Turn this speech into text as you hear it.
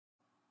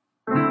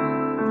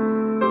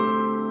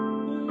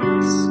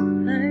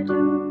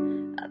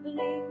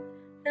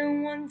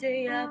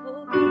I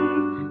will be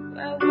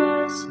where I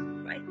was,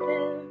 right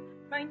there,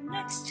 right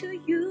next to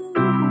you.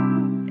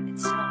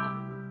 It's hard,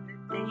 the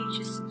day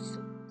just seems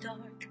so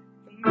dark.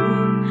 The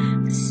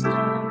moon, the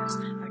stars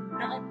are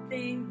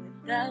nothing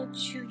without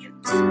you. You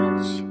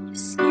touch your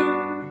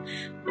skin,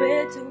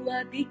 where do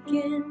I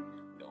begin?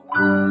 No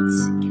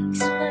words can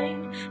explain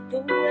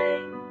the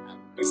way I'm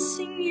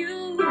missing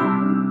you.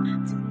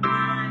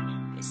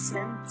 Tonight is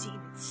empty,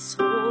 this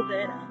hole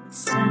that I'm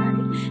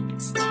inside.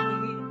 These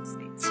tears,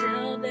 they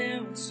tell their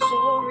own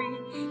story.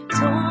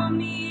 Told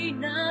me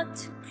not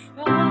to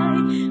cry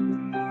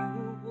when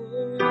you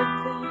were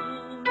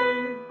gone.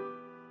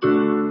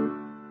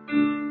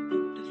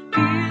 The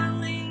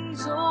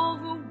feeling's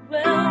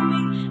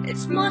overwhelming,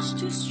 it's much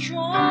too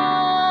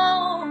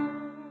strong.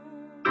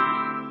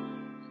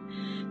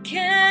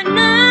 Can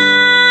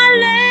I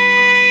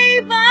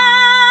lay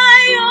by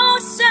your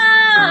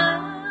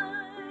side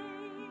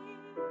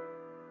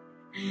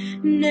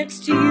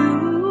next to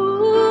you?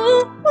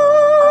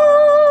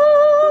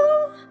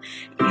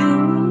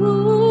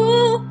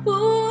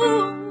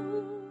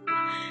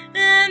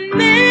 And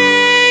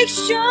make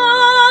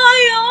sure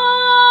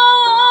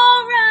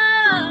you're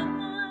right.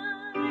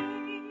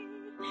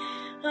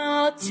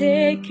 I'll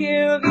take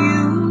care of you.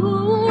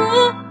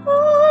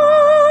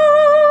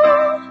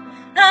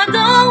 I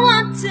don't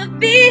want to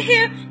be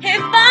here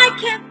if I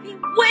can't be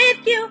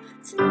with you.